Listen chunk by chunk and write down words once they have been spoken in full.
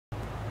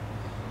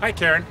Hi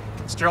Karen,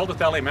 it's Gerald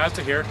with LA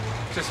Mazda here.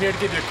 Just here to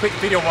give you a quick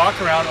video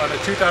walk around on the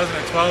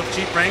 2012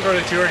 Jeep Wrangler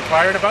that you were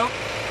inquired about.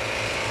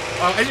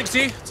 As you can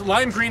see, it's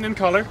lime green in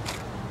color.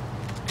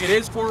 It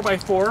is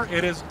 4x4.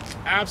 It is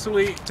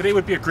absolutely, today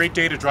would be a great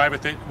day to drive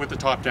with it with the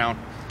top down.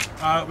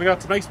 We got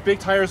some nice big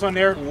tires on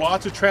there,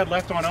 lots of tread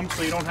left on them,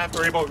 so you don't have to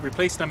worry about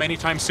replacing them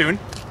anytime soon.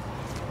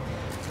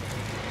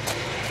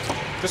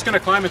 Just gonna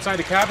climb inside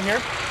the cabin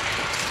here.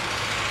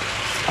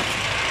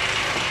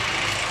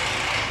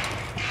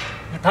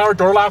 The power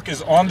door lock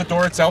is on the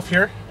door itself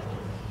here.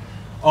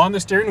 On the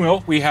steering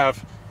wheel, we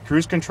have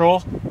cruise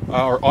control,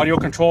 our audio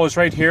control is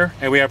right here,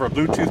 and we have our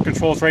Bluetooth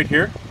controls right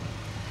here.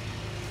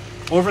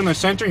 Over in the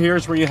center here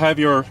is where you have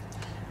your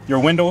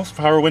windows,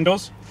 power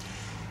windows.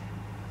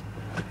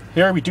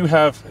 Here we do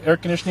have air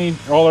conditioning,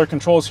 all our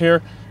controls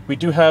here. We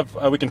do have,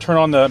 we can turn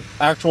on the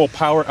actual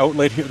power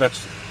outlet here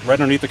that's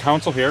right underneath the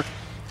console here.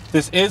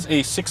 This is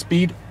a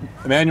 6-speed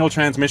manual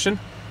transmission.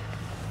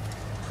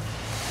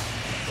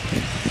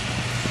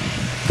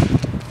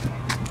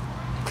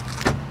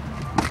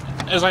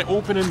 As I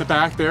open in the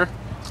back there,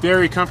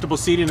 very comfortable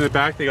seating in the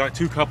back. They got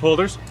 2 cup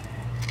holders.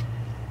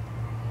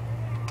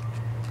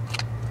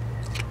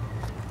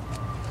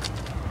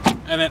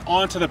 And then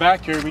onto the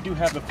back here, we do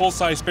have the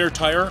full-size spare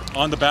tire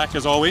on the back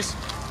as always.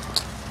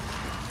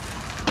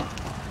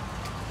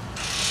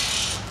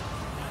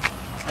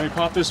 And we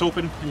pop this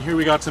open, and here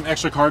we got some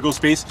extra cargo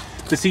space.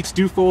 The seats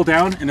do fold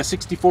down in a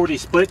 60-40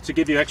 split to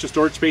give you extra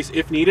storage space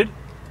if needed.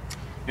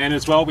 And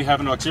as well, we have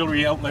an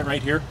auxiliary outlet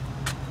right here.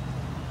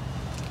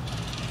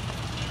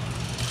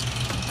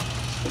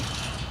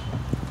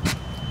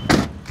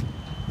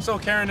 So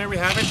Karen, there we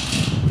have it.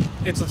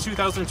 It's a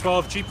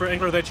 2012 Jeep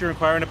Wrangler that you're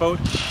inquiring about.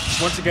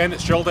 Once again,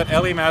 it's Gerald at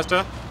LA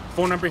Mazda.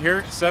 Phone number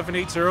here,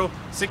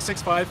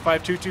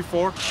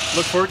 780-665-5224.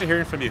 Look forward to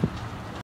hearing from you.